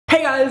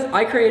Hey guys,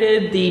 I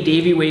created the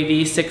Davey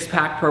Wavy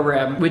 6-pack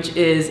program, which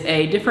is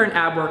a different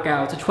ab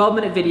workout. It's a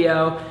 12-minute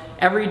video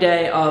every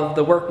day of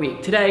the work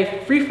week.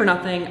 Today, free for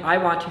nothing, I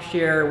want to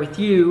share with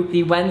you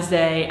the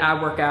Wednesday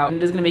ab workout.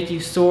 It is gonna make you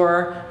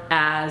sore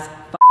as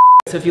f***.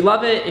 So if you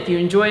love it, if you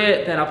enjoy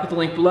it, then I'll put the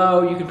link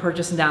below. You can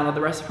purchase and download the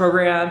rest of the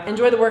program.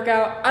 Enjoy the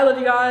workout. I love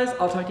you guys.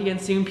 I'll talk to you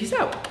again soon. Peace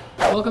out.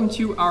 Welcome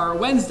to our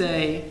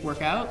Wednesday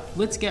workout.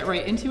 Let's get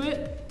right into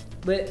it.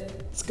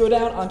 Let's go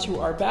down onto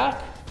our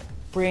back.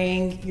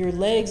 Bring your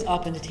legs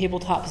up into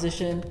tabletop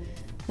position.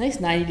 Nice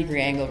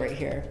 90-degree angle right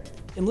here.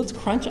 And let's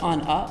crunch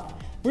on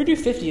up. We're gonna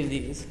do 50 of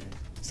these.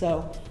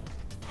 So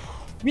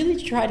really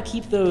try to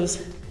keep those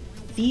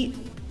feet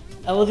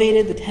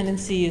elevated. The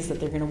tendency is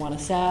that they're gonna wanna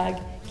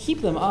sag.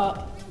 Keep them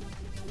up.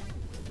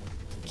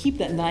 Keep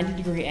that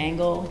 90-degree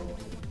angle.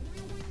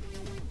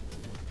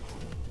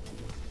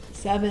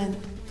 7,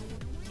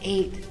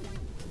 8,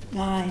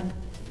 9,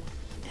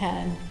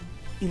 10,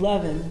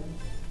 11,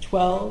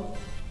 12,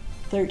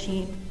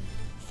 13,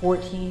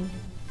 14,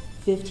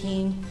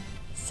 15,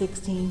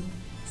 16,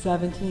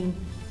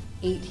 17,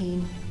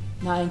 18,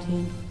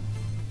 19,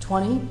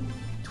 20,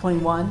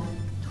 21,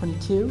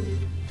 22,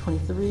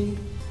 23,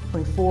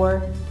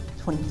 24,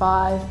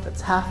 25,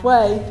 that's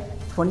halfway,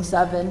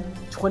 27,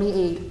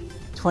 28,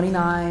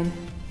 29,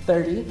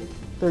 30,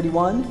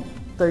 31,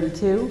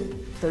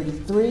 32,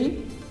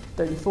 33,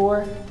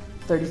 34,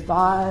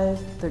 35,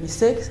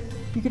 36.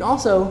 You can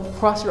also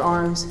cross your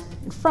arms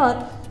in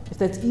front if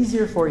that's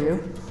easier for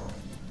you.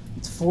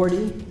 It's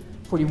 40,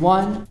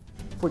 41,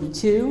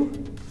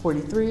 42,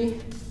 43,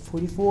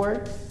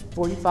 44,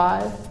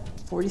 45,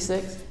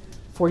 46,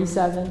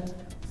 47,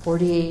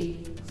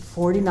 48,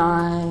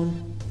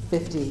 49,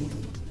 50.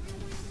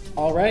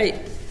 All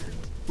right,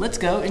 let's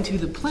go into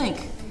the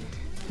plank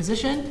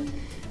position.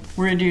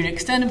 We're gonna do an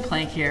extended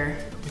plank here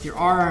with your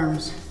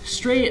arms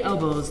straight,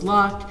 elbows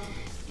locked,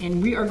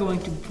 and we are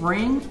going to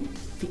bring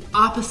the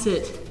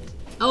opposite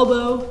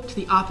elbow to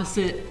the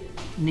opposite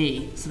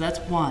knee. So that's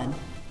 1,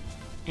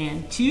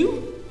 and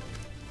 2,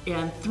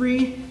 and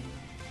 3,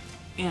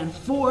 and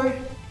 4,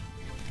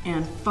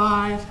 and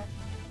 5,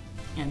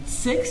 and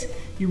 6.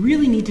 You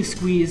really need to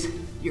squeeze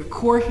your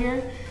core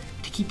here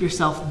to keep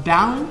yourself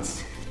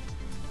balanced.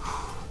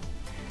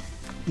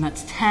 And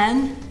that's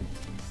 10,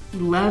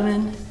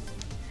 11,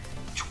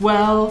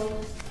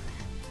 12,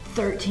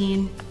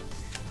 13,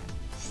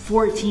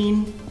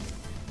 14,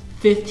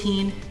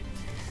 15,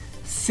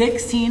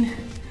 16,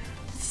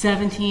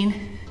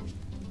 17,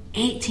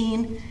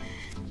 18,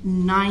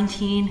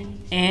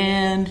 19,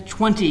 and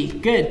 20.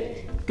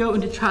 Good. Go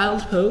into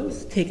child's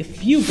pose. Take a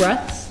few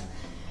breaths.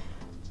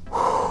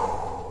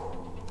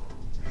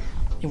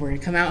 And we're gonna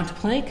come out into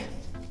plank.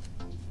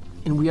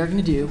 And we are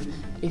gonna do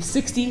a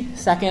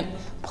 60-second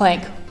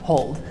plank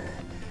hold.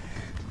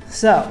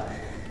 So,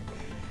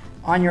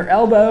 on your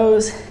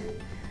elbows,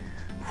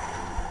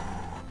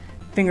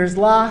 fingers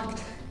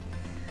locked.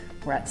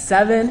 We're at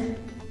 7,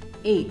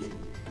 8,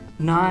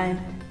 9,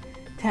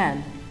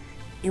 10,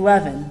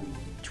 11,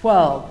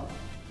 12,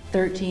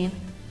 13,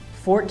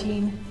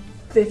 14,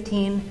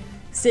 15,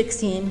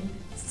 16,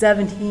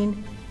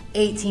 17,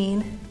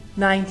 18,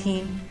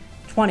 19,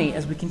 20.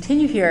 As we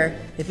continue here,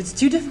 if it's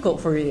too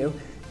difficult for you,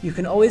 you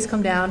can always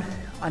come down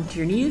onto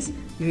your knees.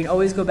 You can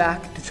always go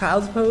back to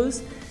child's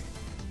pose.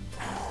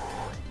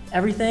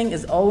 Everything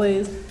is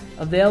always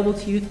available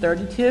to you.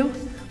 32,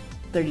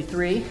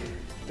 33,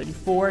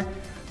 34,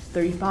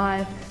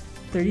 35,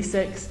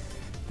 36,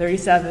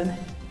 37,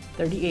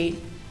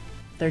 38,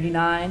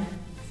 39,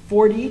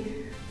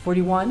 40,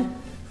 41,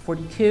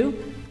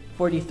 42,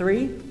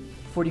 43,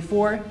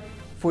 44,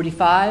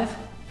 45,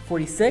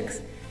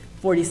 46,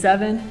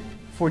 47,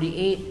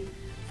 48,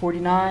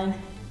 49,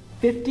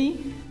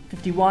 50,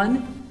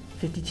 51,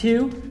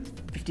 52,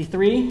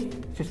 53,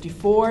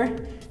 54,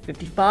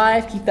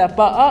 55, keep that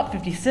butt up,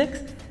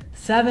 56,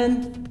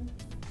 7,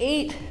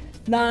 8,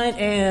 9,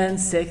 and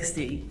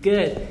 60.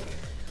 Good.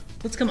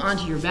 Let's come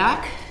onto your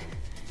back.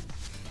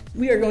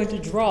 We are going to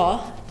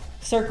draw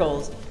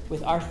circles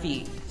with our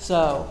feet.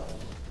 So,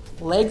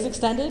 legs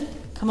extended,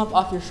 come up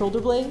off your shoulder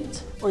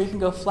blades, or you can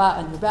go flat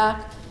on your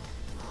back.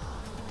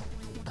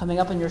 Coming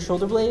up on your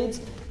shoulder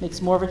blades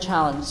makes more of a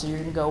challenge. So you're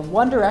gonna go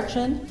one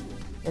direction,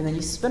 and then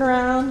you spin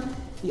around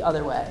the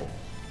other way.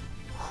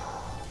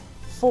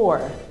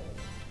 4,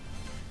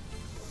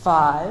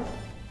 5,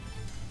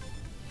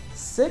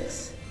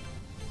 6,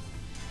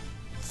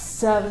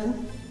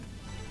 7,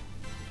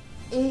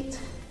 8,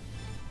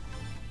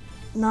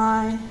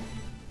 9,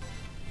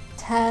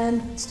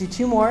 10, let's do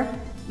 2 more,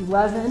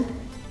 11,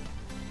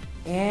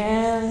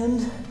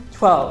 and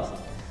 12.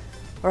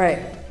 All right,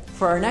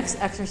 for our next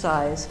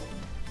exercise,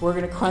 we're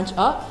gonna crunch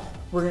up,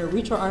 we're gonna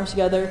reach our arms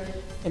together,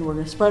 and we're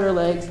gonna spread our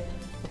legs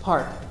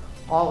apart,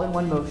 all in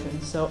one motion.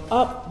 So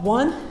up,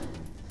 1,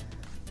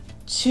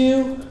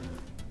 2,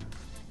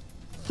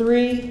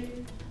 3,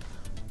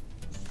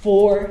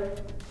 4,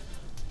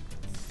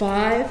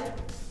 5,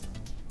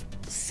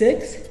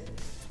 6,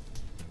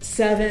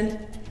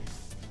 7,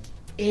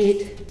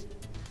 8,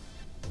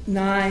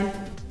 9,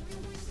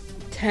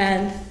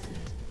 10,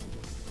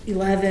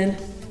 11,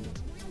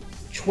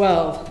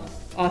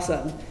 12.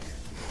 Awesome.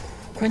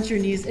 Crunch your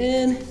knees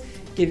in,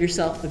 give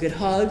yourself a good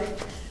hug.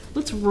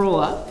 Let's roll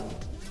up.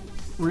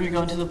 We're gonna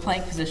go into the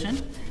plank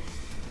position.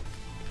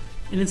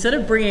 And instead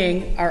of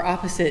bringing our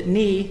opposite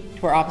knee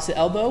to our opposite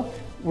elbow,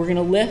 we're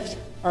gonna lift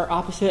our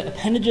opposite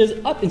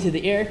appendages up into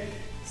the air.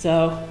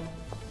 So,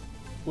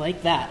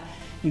 like that.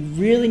 You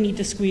really need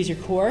to squeeze your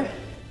core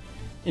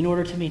in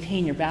order to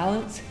maintain your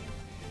balance.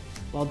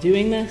 While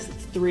doing this,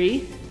 it's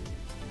 3,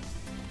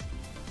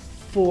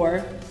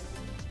 4,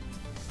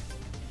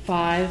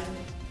 5,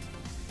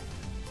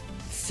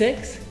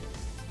 6,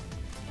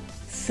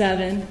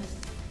 7,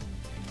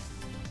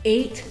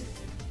 8,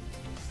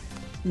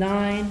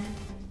 9,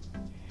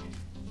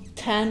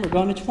 10, we're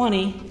going to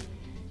 20,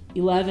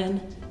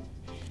 11,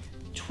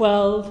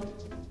 12,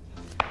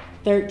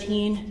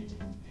 13,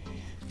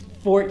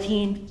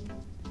 14,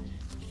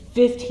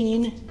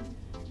 15,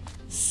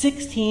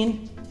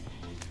 16,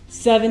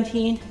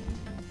 17,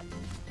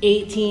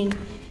 18,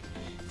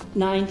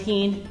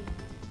 19,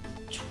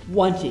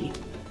 20.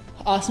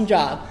 Awesome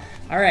job.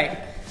 All right,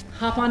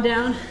 hop on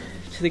down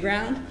to the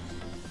ground.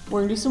 We're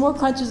gonna do some more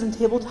crunches in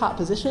tabletop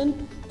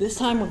position. This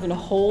time we're gonna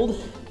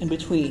hold in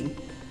between.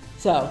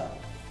 So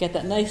get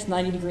that nice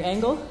 90-degree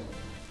angle.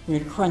 We're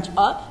gonna crunch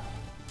up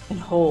and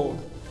hold.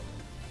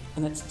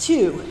 And that's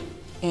 2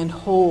 and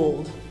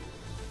hold.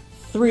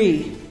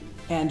 3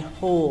 and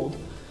hold.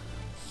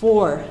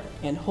 4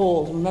 and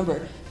hold.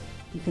 Remember,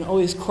 you can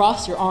always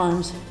cross your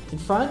arms in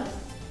front.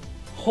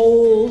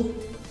 Hold.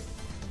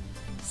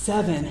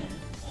 7,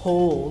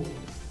 hold.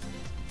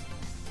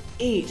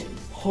 8,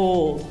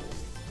 hold.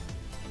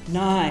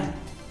 9,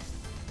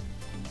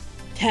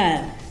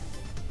 10,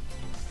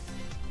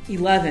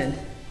 11,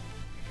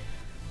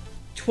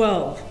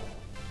 12,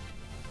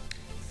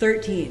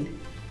 13,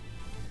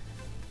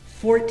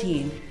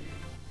 14,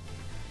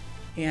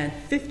 and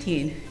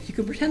 15. You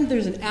can pretend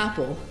there's an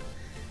apple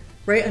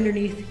right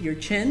underneath your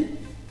chin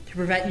to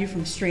prevent you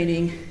from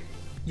straining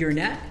your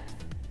neck.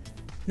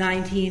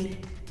 19,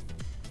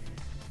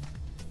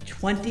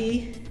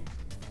 20,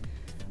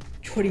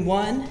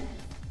 21,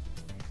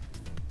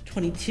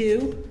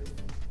 22,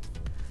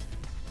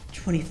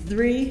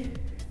 23,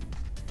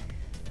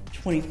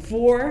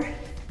 24,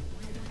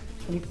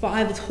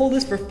 25. Let's hold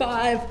this for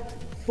 5,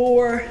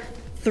 4,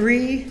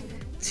 3,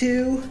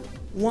 2,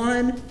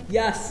 1.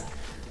 Yes.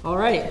 All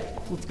right,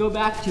 let's go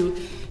back to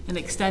an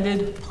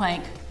extended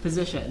plank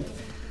position.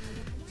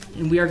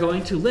 And we are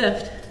going to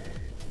lift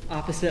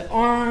opposite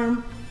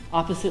arm,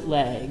 opposite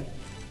leg.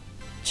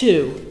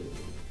 2,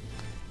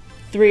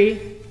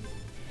 3,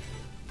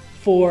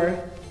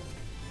 4,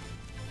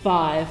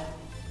 5,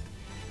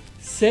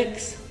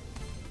 6,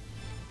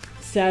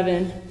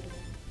 7,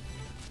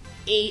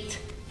 8,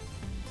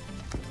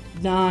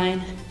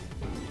 9,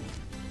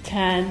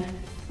 10,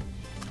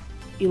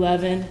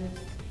 11,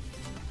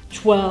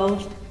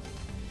 12,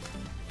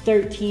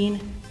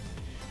 13,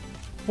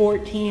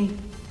 14,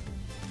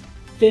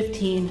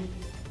 15,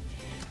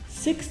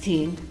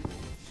 16,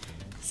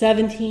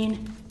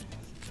 17,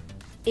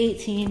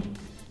 18,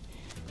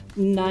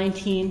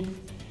 19,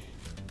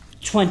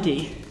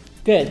 20.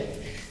 Good.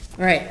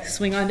 All right,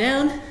 swing on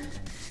down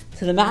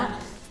to the mat.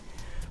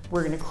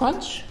 We're gonna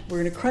crunch. We're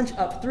gonna crunch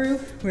up through.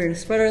 We're gonna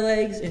spread our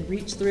legs and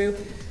reach through.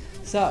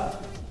 So,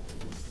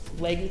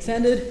 leg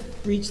extended,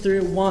 reach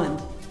through.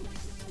 1,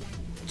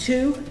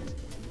 2,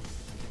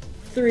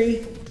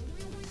 3,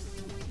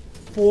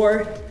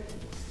 4,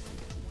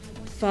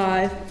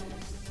 5,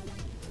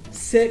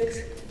 6,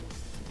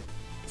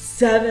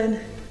 7,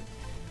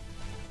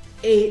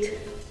 8,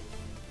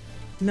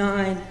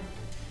 9,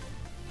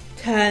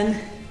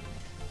 10,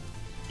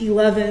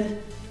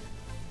 11,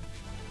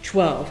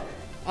 12.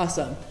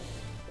 Awesome.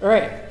 All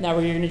right, now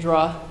we're going to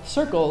draw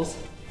circles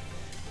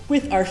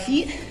with our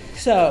feet.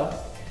 So,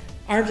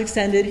 arms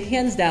extended,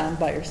 hands down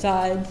by your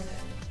side,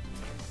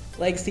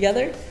 legs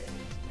together,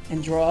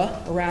 and draw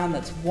around.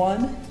 That's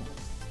 1,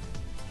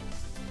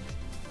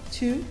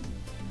 2,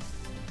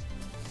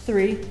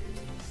 3,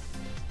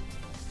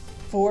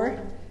 4,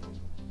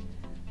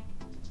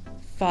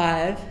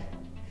 5,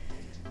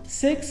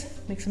 6.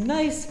 Make some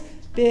nice,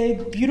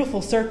 big,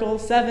 beautiful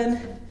circles.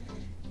 7,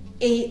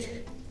 8,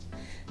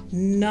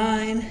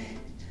 9,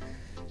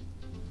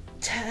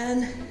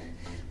 10,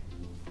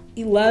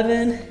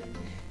 11,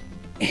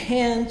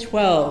 and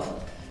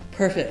 12.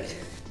 Perfect.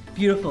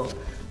 Beautiful.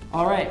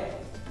 All right.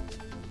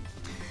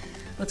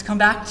 Let's come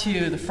back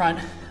to the front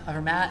of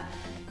our mat,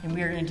 and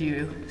we are going to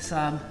do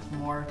some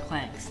more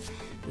planks.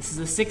 This is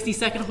a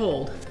 60-second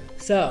hold.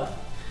 So,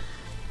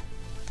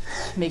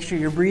 make sure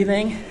you're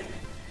breathing.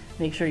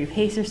 Make sure you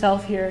pace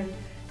yourself here.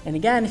 And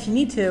again, if you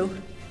need to,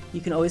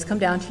 you can always come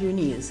down to your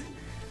knees.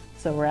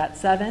 So we're at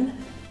 7,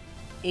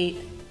 8,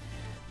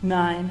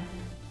 9,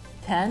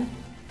 10,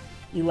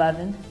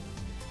 11,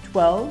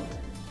 12,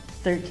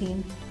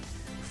 13,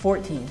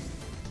 14,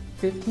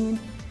 15,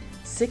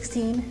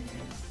 16,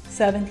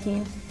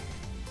 17,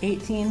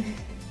 18,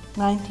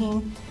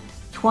 19,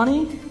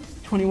 20,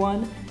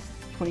 21,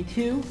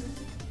 22,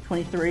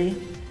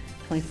 23,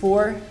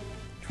 24,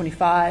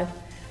 25,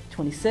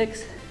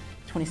 26,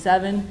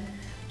 27,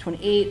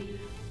 28,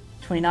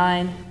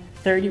 29,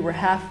 30. We're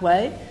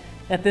halfway.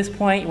 At this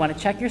point, you want to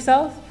check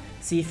yourself,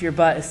 see if your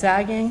butt is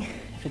sagging,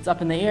 if it's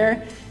up in the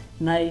air,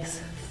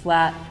 nice,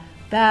 flat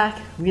back,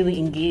 really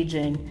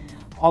engaging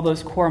all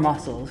those core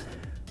muscles.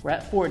 We're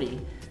at 40,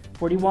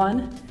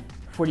 41,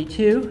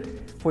 42,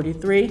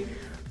 43,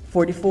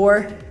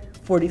 44,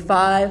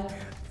 45,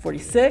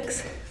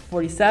 46,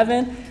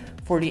 47,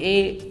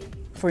 48,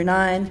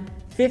 49,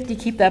 50.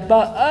 Keep that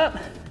butt up.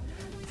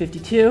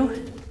 52,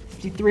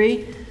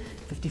 53,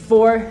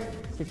 54,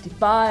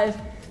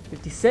 55,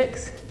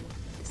 56,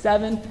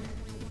 57,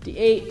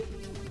 58,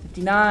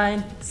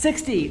 59,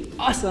 60.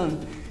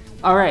 Awesome.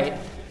 All right.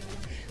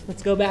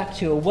 Let's go back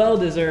to a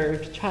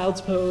well-deserved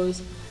child's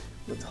pose.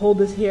 Let's hold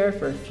this here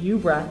for a few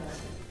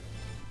breaths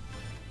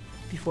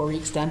before we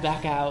extend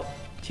back out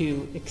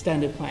to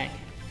extended plank.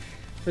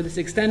 For this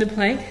extended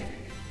plank,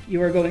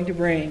 you are going to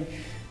bring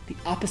the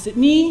opposite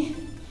knee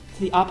to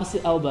the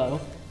opposite elbow.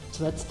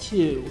 So that's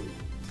 2,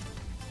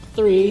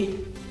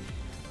 3,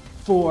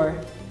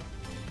 4,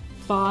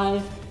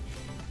 5,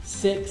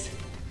 6,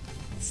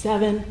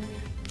 7,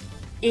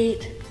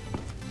 8,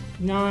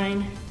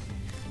 9,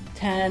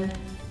 10,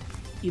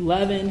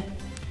 11,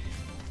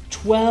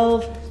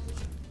 12,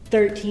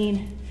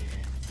 13,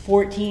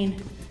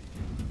 14,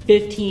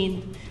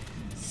 15,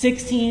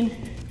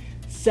 16,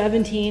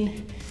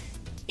 17,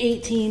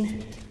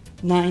 18,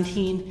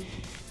 19,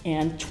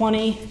 and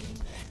 20.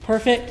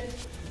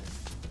 Perfect.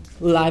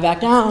 Lie back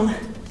down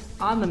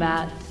on the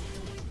mat.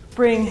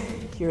 Bring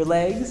your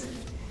legs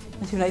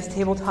into a nice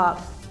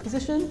tabletop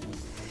position,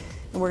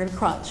 and we're gonna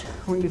crunch.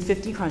 We're gonna do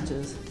 50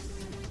 crunches.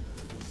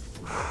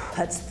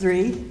 That's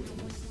 3,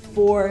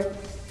 4,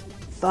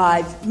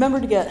 5. Remember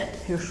to get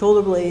your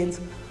shoulder blades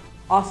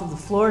off of the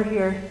floor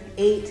here.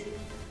 8,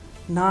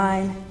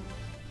 9,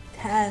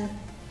 10,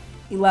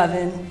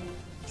 11,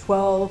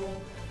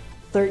 12,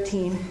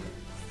 13,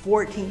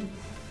 14,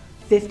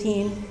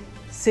 15,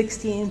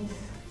 16,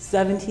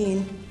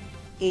 17,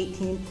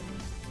 18,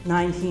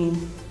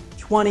 19,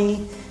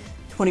 20,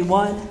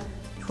 21,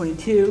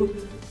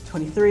 22,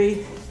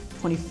 23,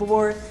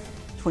 24,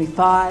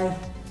 25,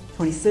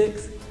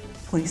 26,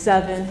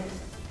 27,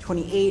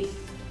 28,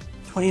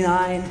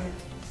 29,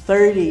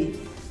 30,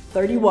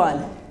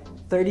 31,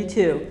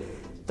 32,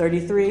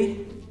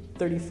 33,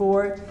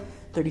 34,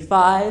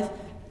 35.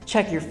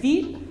 Check your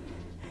feet.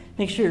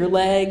 Make sure your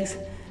legs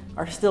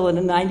are still at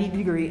a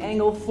 90-degree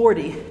angle.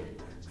 40,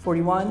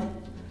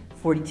 41,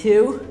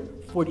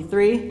 42,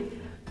 43,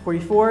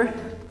 44,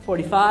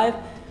 45,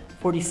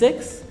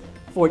 46,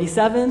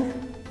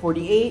 47,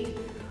 48,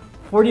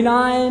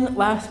 49.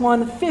 Last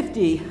one,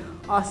 50.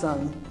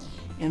 Awesome.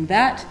 And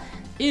that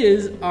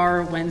is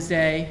our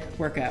Wednesday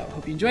workout.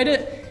 Hope you enjoyed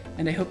it,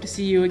 and I hope to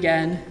see you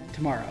again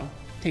tomorrow.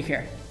 Take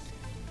care.